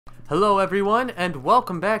Hello everyone, and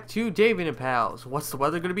welcome back to Davian and Pals. What's the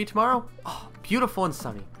weather going to be tomorrow? Oh, beautiful and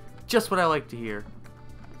sunny. Just what I like to hear.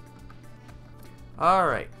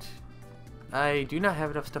 Alright. I do not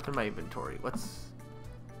have enough stuff in my inventory.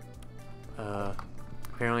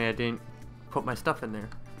 Apparently I didn't put my stuff in there.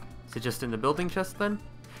 Is it just in the building chest then?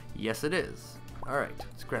 Yes it is. Alright,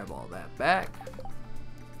 let's grab all that back.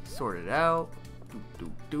 Sort it out.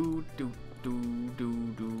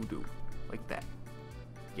 Like that.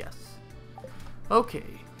 Yes. Okay.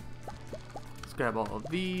 Let's grab all of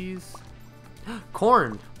these.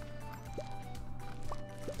 Corn!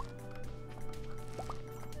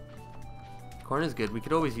 Corn is good. We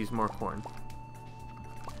could always use more corn.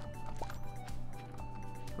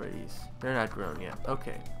 Where are these? They're not grown yet.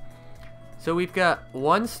 Okay. So we've got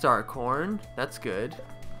 1 star corn. That's good.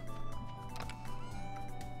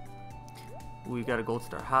 We got a gold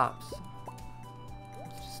star hops.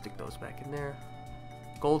 Let's just stick those back in there.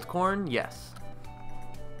 Gold corn, yes.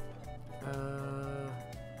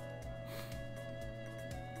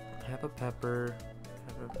 Have a pepper.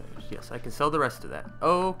 Yes, I can sell the rest of that.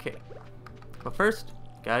 Okay. But first,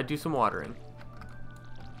 gotta do some watering.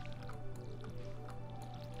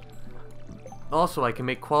 Also, I can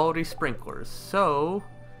make quality sprinklers. So,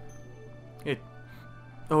 it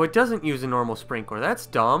doesn't use a normal sprinkler. That's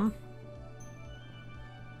dumb.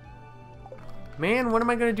 Man, what am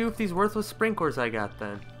I gonna do with these worthless sprinklers I got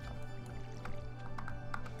then?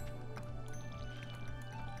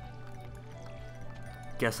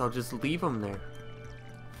 Guess I'll just leave them there.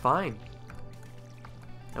 Fine.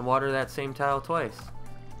 And water that same tile twice.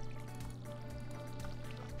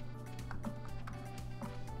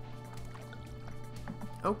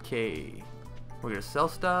 Okay. We're gonna sell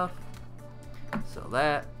stuff. Sell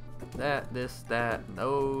that, this, that, and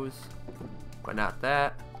those. But not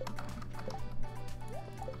that.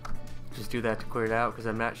 Just do that to clear it out because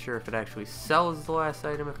I'm not sure if it actually sells the last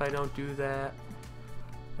item if I don't do that.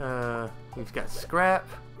 We've got scrap.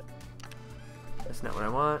 That's not what I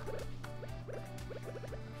want.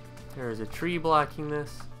 There's a tree blocking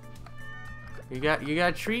this. You got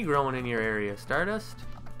a tree growing in your area, Stardust.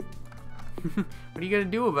 What are you gonna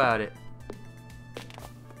do about it?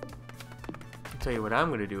 I'll tell you what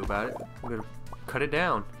I'm gonna do about it. I'm gonna cut it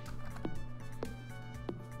down.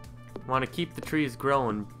 I want to keep the trees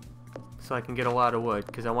growing so I can get a lot of wood,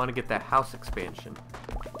 because I want to get that house expansion.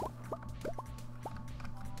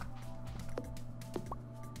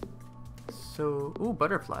 So, ooh,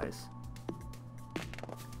 butterflies.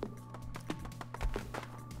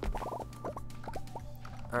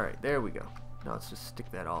 Alright, there we go. Now let's just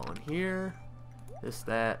stick that all in here. This,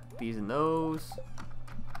 that, these, and those.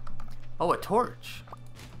 Oh, a torch.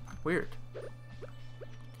 Weird.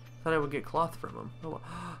 Thought I would get cloth from them. Oh,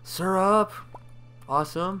 syrup!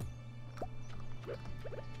 Awesome.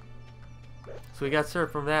 So we got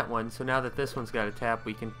syrup from that one, so now that this one's got a tap,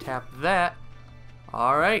 we can tap that.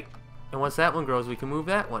 Alright. And once that one grows, we can move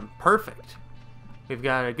that one. Perfect. We've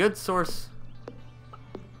got a good source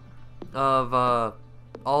of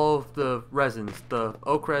all of the resins. The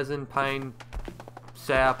oak resin, pine,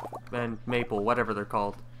 sap, and maple, whatever they're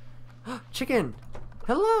called. Chicken!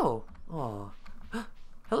 Hello! Aw.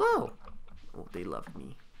 Hello! Oh, they love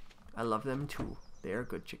me. I love them too. They are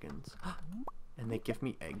good chickens. And they give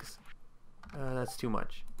me eggs. That's too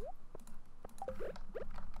much.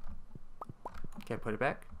 Can I put it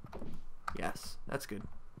back? Yes, that's good.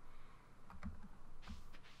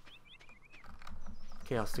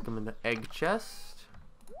 Okay, I'll stick them in the egg chest.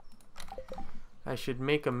 I should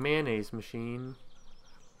make a mayonnaise machine.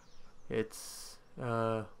 It's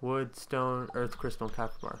wood, stone, earth, crystal, and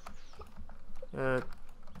copper bar.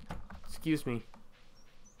 Excuse me.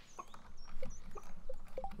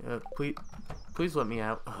 Please let me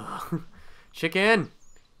out. Chicken!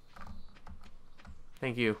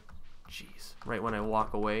 Thank you. Jeez. Right when I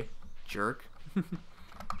walk away. Jerk. How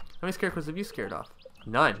many scarecrows have you scared off?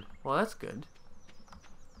 None. Well, that's good.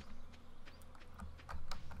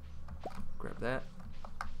 Grab that.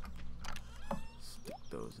 Stick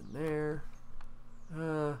those in there.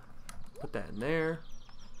 Put that in there.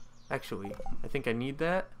 Actually, I think I need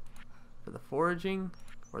that for the foraging.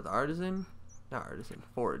 Or the artisan. Not artisan.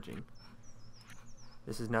 Foraging.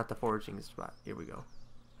 This is not the foraging spot. Here we go.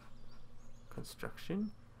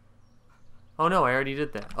 Construction. Oh no, I already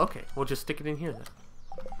did that. Okay, we'll just stick it in here then.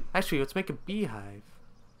 Actually, let's make a beehive.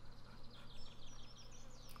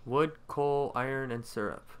 Wood, coal, iron, and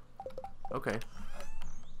syrup. Okay.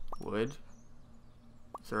 Wood.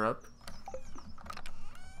 Syrup.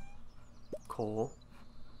 Coal.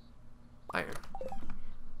 Iron.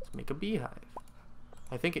 Let's make a beehive.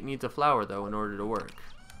 I think it needs a flower though in order to work.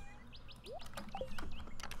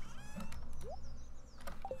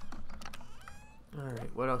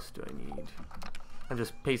 Alright, what else do I need? I'm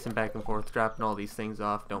just pacing back and forth, dropping all these things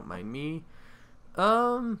off. Don't mind me.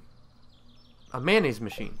 A mayonnaise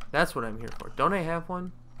machine. That's what I'm here for. Don't I have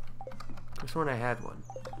one? I sworn I had one.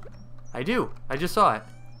 I do. I just saw it.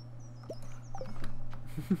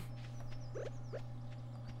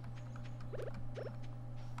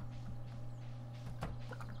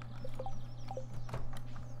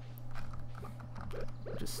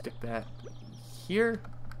 Just stick that here.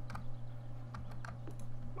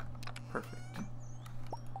 Perfect.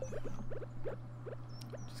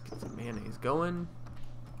 Just get some mayonnaise going.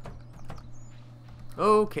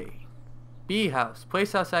 Okay. Bee house.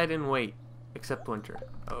 Place outside and wait. Except winter.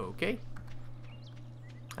 Okay.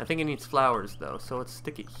 I think it needs flowers though, so let's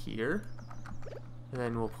stick it here. And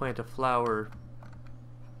then we'll plant a flower.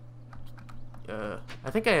 I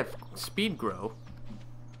think I have speed grow.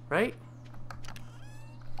 Right?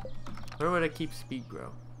 Where would I keep speed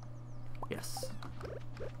grow? Yes.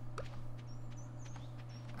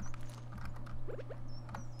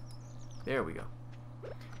 There we go.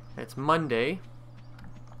 It's Monday.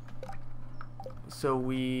 So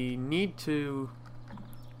we need to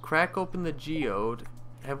crack open the geode.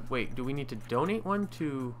 Wait, do we need to donate one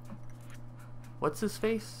to... What's his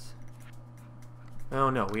face?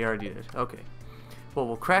 Oh no, we already did. Okay. Well,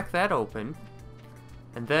 we'll crack that open.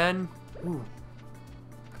 And then... Ooh.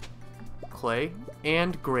 Clay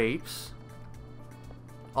and grapes.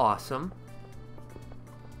 Awesome.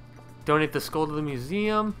 Donate the skull to the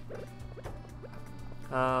museum.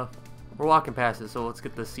 We're walking past it, so let's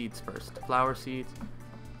get the seeds first. Flower seeds.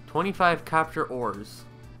 25 copper ores.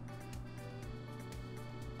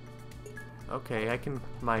 Okay, I can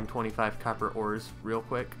mine 25 copper ores real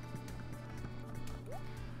quick.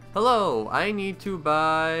 Hello, I need to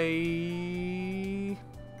buy...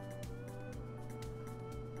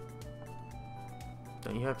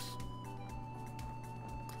 Don't you have... Is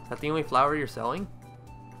that the only flower you're selling?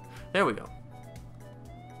 There we go.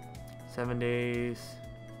 7 days.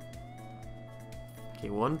 Okay,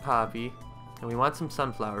 1 poppy. And we want some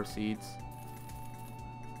sunflower seeds.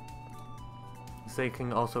 So they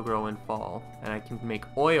can also grow in fall. And I can make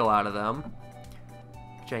oil out of them.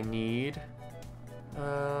 Which I need.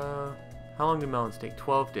 How long do melons take?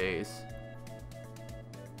 12 days.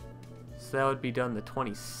 So that would be done the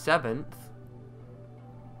 27th.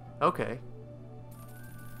 Okay.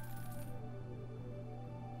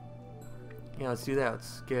 Yeah, let's do that.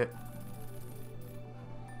 Let's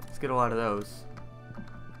get a lot of those.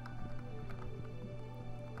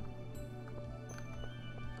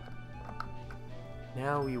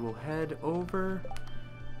 Now we will head over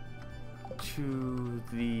to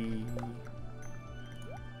the...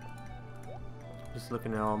 Just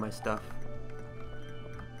looking at all my stuff.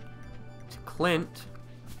 To Clint.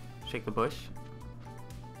 Shake the bush.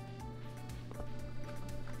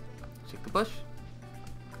 Shake the bush.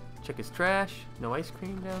 Check his trash. No ice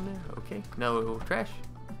cream down there. Okay. No trash.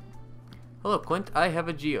 Hello, Clint. I have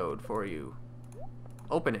a geode for you.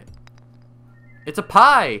 Open it. It's a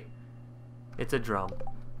pie! It's a drum.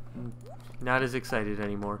 Not as excited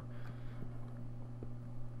anymore.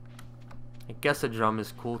 I guess a drum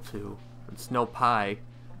is cool too. It's no pie.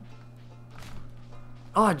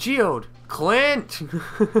 Oh, a geode! Clint!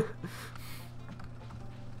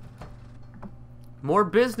 More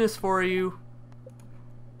business for you.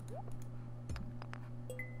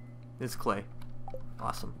 It's clay.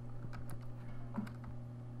 Awesome.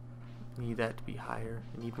 Need that to be higher.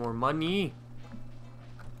 I need more money.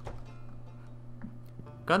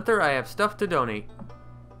 Gunther, I have stuff to donate.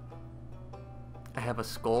 I have a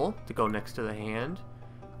skull to go next to the hand,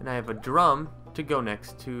 and I have a drum to go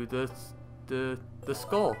next to the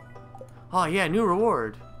skull. Oh yeah, new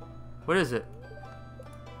reward. What is it?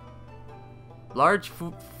 Large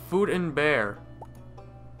food and bear.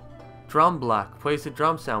 Drum block. Place a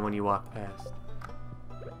drum sound when you walk past.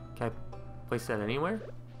 Can I place that anywhere?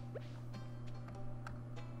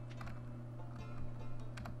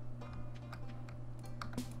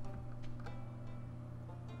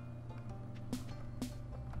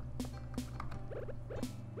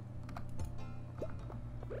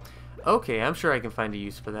 Okay, I'm sure I can find a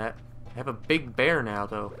use for that. I have a big bear now,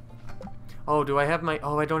 though. Oh, do I have my...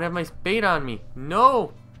 Oh, I don't have my bait on me.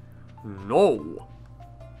 No! No!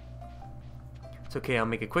 It's okay, I'll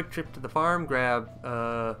make a quick trip to the farm, grab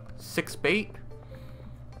 6 bait,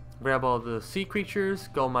 grab all the sea creatures,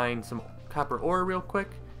 go mine some copper ore real quick,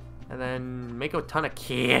 and then make a ton of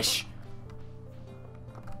cash.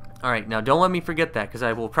 Alright, now don't let me forget that, because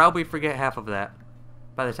I will probably forget half of that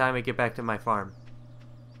by the time I get back to my farm.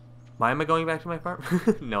 Why am I going back to my farm?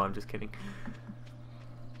 No, I'm just kidding.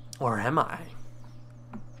 Or am I?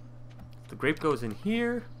 The grape goes in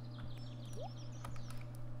here.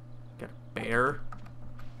 Got a bear.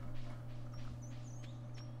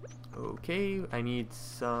 Okay, I need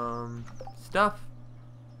some stuff.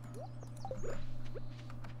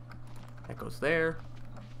 That goes there.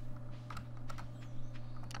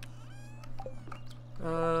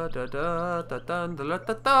 Da da da dun da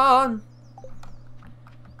da dun.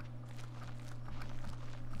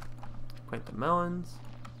 Plant the melons.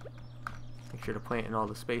 Make sure to plant in all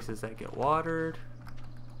the spaces that get watered.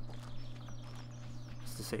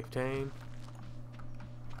 Just to save time.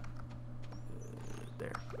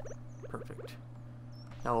 There. Perfect.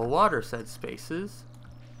 Now we'll water said spaces.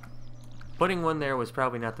 Putting one there was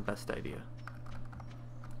probably not the best idea.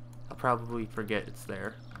 I'll probably forget it's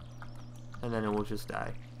there. And then it will just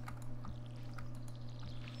die.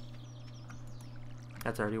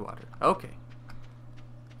 That's already watered. Okay.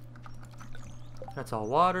 That's all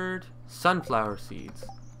watered. Sunflower seeds.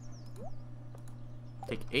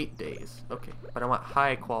 Take 8 days. Okay, but I want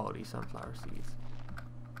high quality sunflower seeds.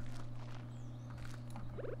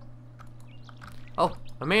 Oh,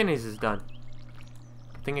 my mayonnaise is done.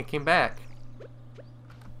 Good thing it came back.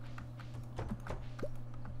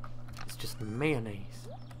 It's just mayonnaise.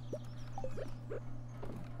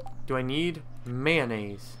 Do I need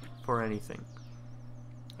mayonnaise for anything?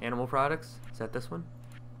 Animal products? Is that this one?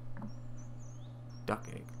 Duck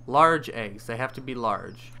egg. Large eggs. They have to be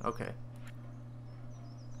large. Okay.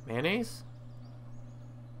 Mayonnaise?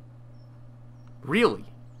 Really?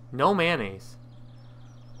 No mayonnaise.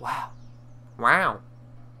 Wow. Wow.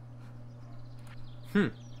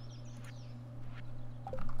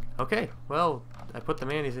 Okay, well, I put the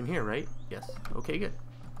mayonnaise in here, right? Yes. Okay, good.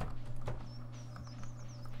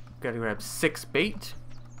 Gotta grab 6 bait.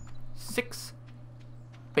 6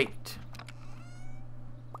 bait.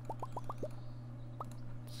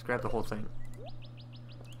 Just grab the whole thing.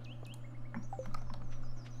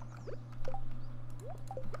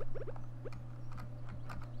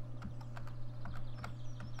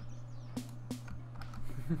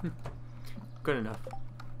 Good enough.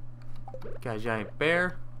 Got a giant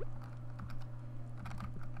bear.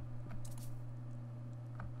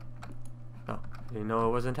 Oh, I didn't know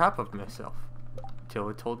it was on top of myself till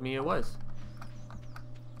it told me it was.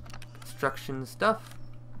 Construction stuff.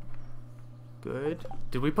 Good.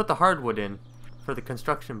 Did we put the hardwood in for the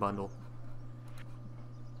construction bundle?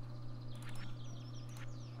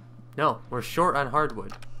 No, we're short on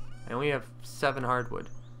hardwood. I only have 7 hardwood.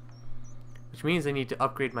 Which means I need to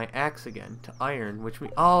upgrade my axe again to iron, which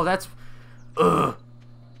means... Oh, that's... Ugh!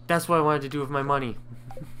 That's what I wanted to do with my money.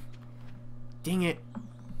 Dang it.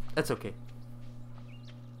 That's okay.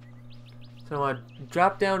 So I want to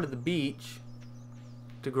drop down to the beach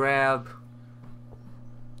to grab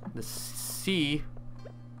the sea.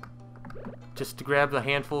 Just to grab a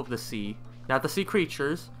handful of the sea. Not the sea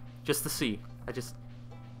creatures, just the sea. I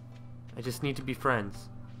just need to be friends.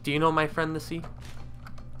 Do you know my friend the sea?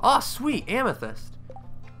 Oh, sweet! Amethyst!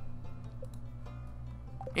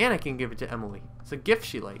 And I can give it to Emily. It's a gift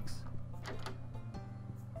she likes.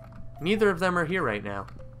 Neither of them are here right now.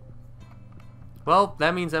 Well,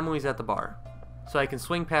 that means Emily's at the bar. So I can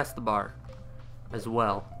swing past the bar as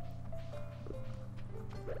well.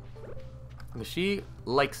 Because she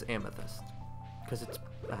likes amethyst. Because it's,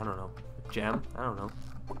 I don't know, a gem? I don't know.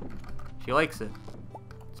 She likes it.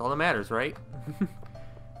 That's all that matters, right?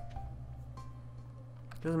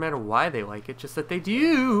 Doesn't matter why they like it, just that they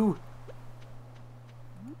do.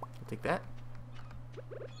 I'll take that.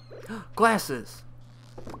 Glasses.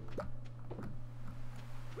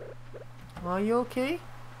 Are you okay?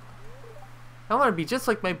 I want to be just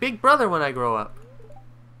like my big brother when I grow up.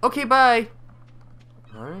 Okay, bye.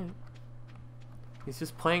 Alright. He's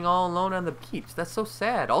just playing all alone on the beach. That's so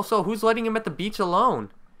sad. Also, who's letting him at the beach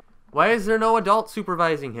alone? Why is there no adult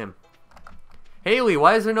supervising him? Haley,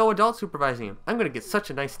 why is there no adult supervising him? I'm gonna get such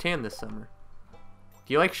a nice tan this summer.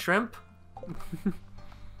 Do you like shrimp?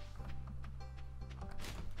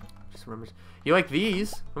 Just remember. You like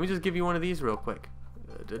these? Let me just give you one of these real quick.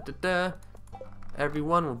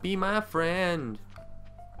 Everyone will be my friend.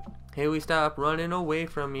 Haley, stop running away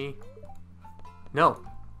from me. No.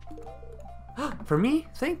 For me?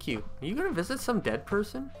 Thank you. Are you gonna visit some dead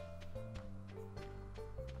person?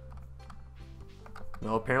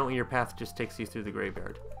 No, apparently your path just takes you through the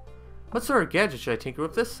graveyard. What sort of gadget should I tinker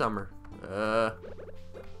with this summer? I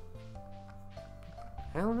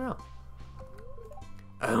don't know.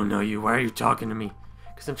 I don't know you. Why are you talking to me?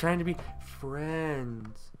 Because I'm trying to be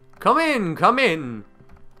friends. Come in, come in.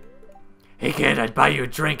 Hey kid, I'd buy you a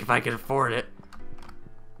drink if I could afford it.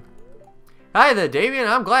 Hi there, Davian.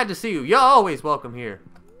 I'm glad to see you. You're always welcome here.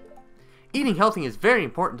 Eating healthy is very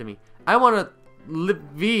important to me. I want to live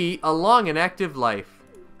a long and active life.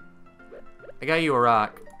 I got you a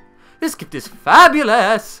rock. This gift is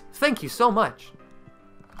fabulous! Thank you so much.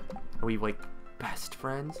 Are we, like, best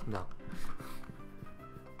friends? No.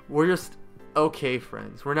 We're just okay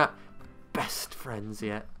friends. We're not best friends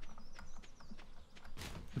yet.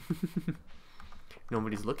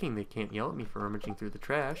 Nobody's looking. They can't yell at me for rummaging through the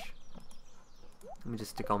trash. Let me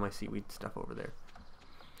just stick all my seaweed stuff over there.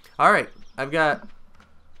 Alright, I've got...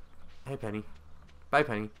 Hey, Penny. Bye,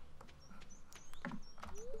 Penny.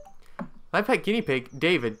 My pet guinea pig,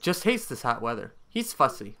 David, just hates this hot weather. He's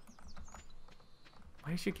fussy.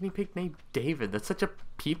 Why is your guinea pig named David? That's such a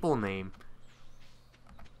people name.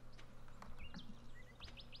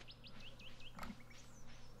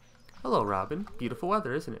 Hello, Robin. Beautiful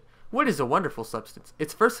weather, isn't it? Wood is a wonderful substance.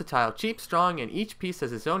 It's versatile, cheap, strong, and each piece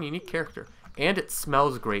has its own unique character. And it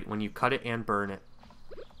smells great when you cut it and burn it.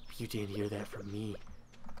 You didn't hear that from me.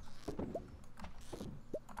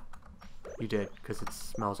 You did, because it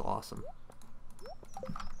smells awesome.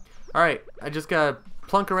 Alright, I just gotta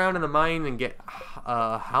plunk around in the mine and get,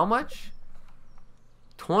 how much?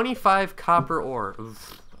 25 copper ore.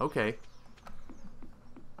 Oof, okay.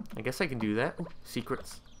 I guess I can do that. Ooh,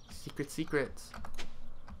 secrets. Secrets.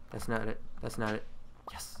 That's not it. That's not it.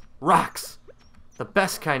 Yes. Rocks! The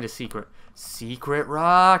best kind of secret. Secret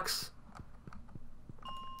rocks!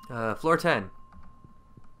 Floor 10.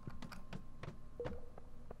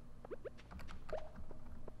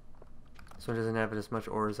 This one doesn't have as much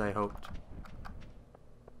ore as I hoped.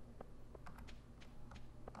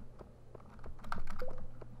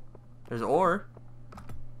 There's ore.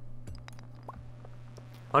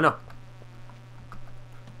 Oh no.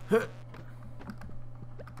 I've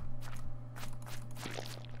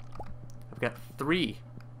got 3.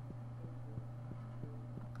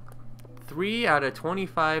 3 out of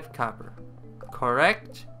 25 copper.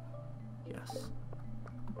 Correct? Yes.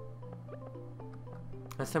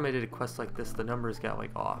 Last time I did a quest like this, the numbers got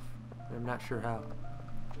like off. I'm not sure how.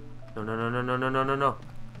 No.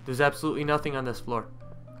 There's absolutely nothing on this floor.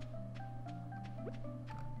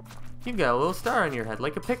 You've got a little star on your head,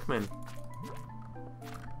 like a Pikmin.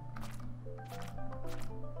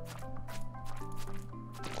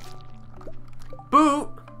 Boot!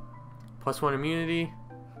 +1 immunity.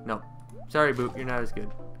 No. Sorry, Boot, you're not as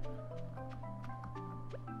good.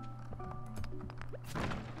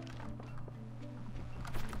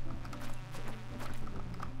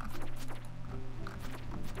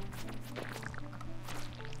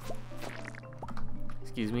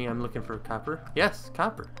 Excuse me, I'm looking for copper. Yes,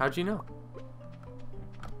 copper. How'd you know?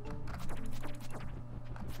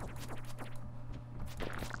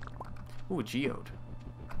 Ooh, a geode.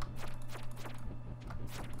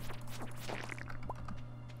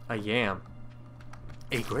 A yam.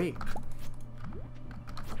 A grape.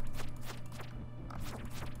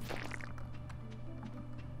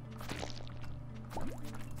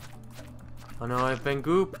 Oh no, I've been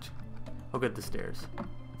gooped. Oh good, the stairs.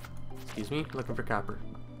 Excuse me, looking for copper.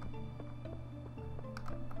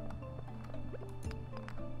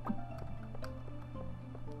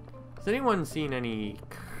 Has anyone seen any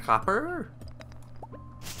copper?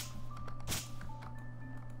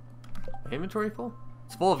 My inventory full?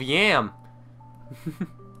 It's full of yam.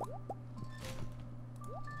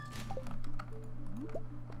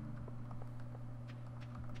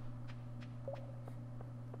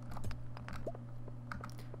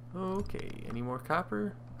 Okay, any more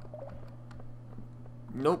copper?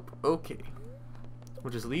 Nope, okay.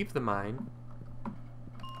 We'll just leave the mine.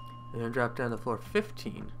 And then drop down to floor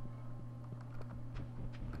 15.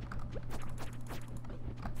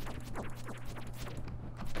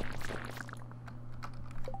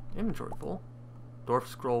 Inventory full. Dwarf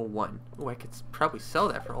scroll 1. Oh, I could probably sell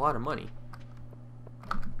that for a lot of money.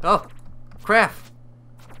 Oh! Craft!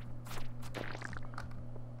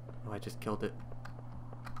 Oh, I just killed it.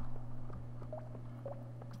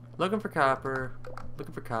 Looking for copper.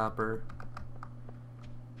 Looking for copper.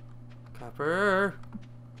 Copper!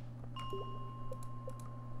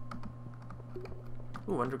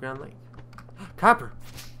 Ooh, underground lake. Copper!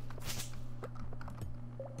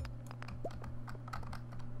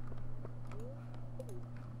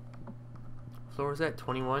 So where's that?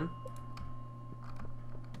 21?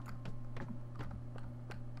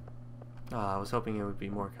 I was hoping it would be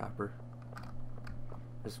more copper.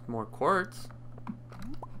 There's more quartz.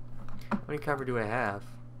 How many copper do I have?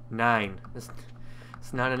 9. It's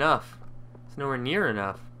not enough. It's nowhere near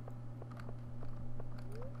enough.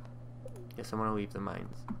 Guess I want to leave the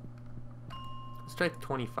mines. Let's try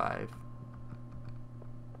 25.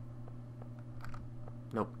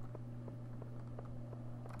 Nope.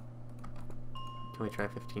 Can we try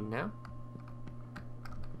 15 now?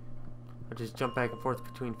 I'll just jump back and forth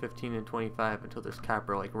between 15 and 25 until there's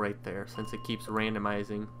copper like right there, since it keeps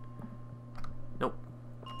randomizing. Nope.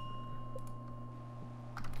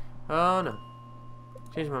 Oh no.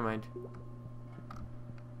 Changed my mind.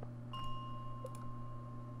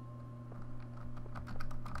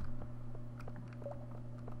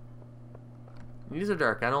 These are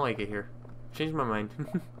dark. I don't like it here. Changed my mind.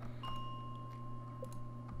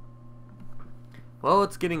 Well,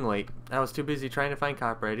 it's getting late. I was too busy trying to find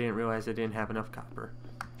copper. I didn't realize I didn't have enough copper.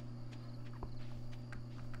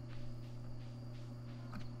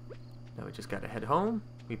 Now we just gotta head home.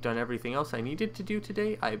 We've done everything else I needed to do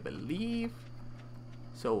today, I believe.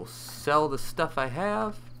 So we'll sell the stuff I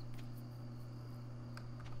have.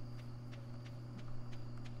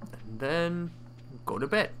 And then go to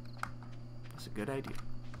bed. That's a good idea.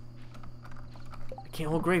 I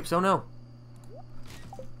can't hold grapes, oh no.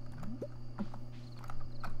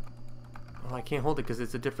 Oh, I can't hold it because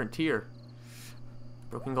it's a different tier.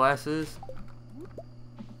 Broken glasses.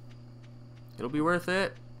 It'll be worth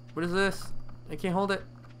it. What is this? I can't hold it.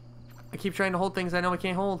 I keep trying to hold things I know I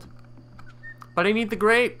can't hold. But I need the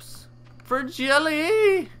grapes for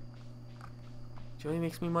jelly. Jelly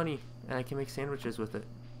makes me money, and I can make sandwiches with it.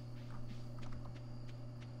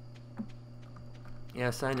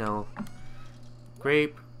 Yes, I know.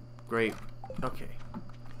 Grape, grape. Okay.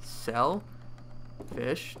 Sell.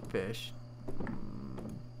 Fish, fish.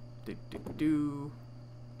 Do.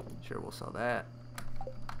 Sure, we'll sell that.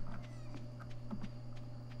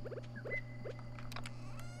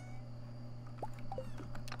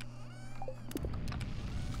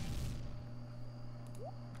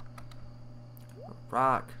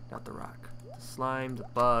 Rock, not the rock. The slime, the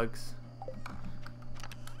bugs.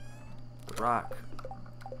 The rock.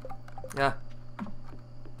 Yeah.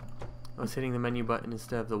 I was hitting the menu button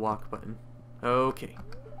instead of the walk button. Okay.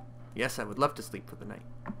 Yes, I would love to sleep for the night.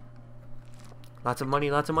 Lots of money,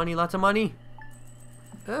 lots of money, lots of money.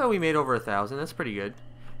 Oh, we made over 1,000. That's pretty good.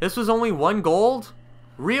 This was only 1 gold?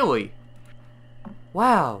 Really?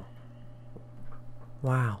 Wow.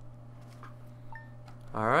 Wow.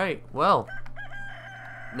 Alright, well.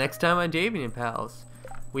 Next time on Davian and Pals,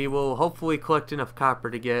 we will hopefully collect enough copper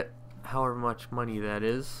to get however much money that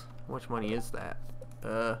is. How much money is that?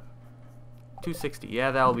 260. Yeah,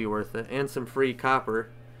 that'll be worth it. And some free copper.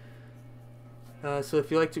 So if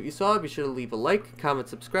you liked what you saw, be sure to leave a like, comment,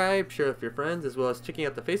 subscribe, share with your friends, as well as checking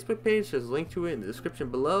out the Facebook page. There's a link to it in the description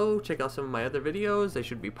below. Check out some of my other videos. They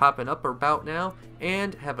should be popping up or about now.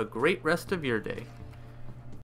 And have a great rest of your day.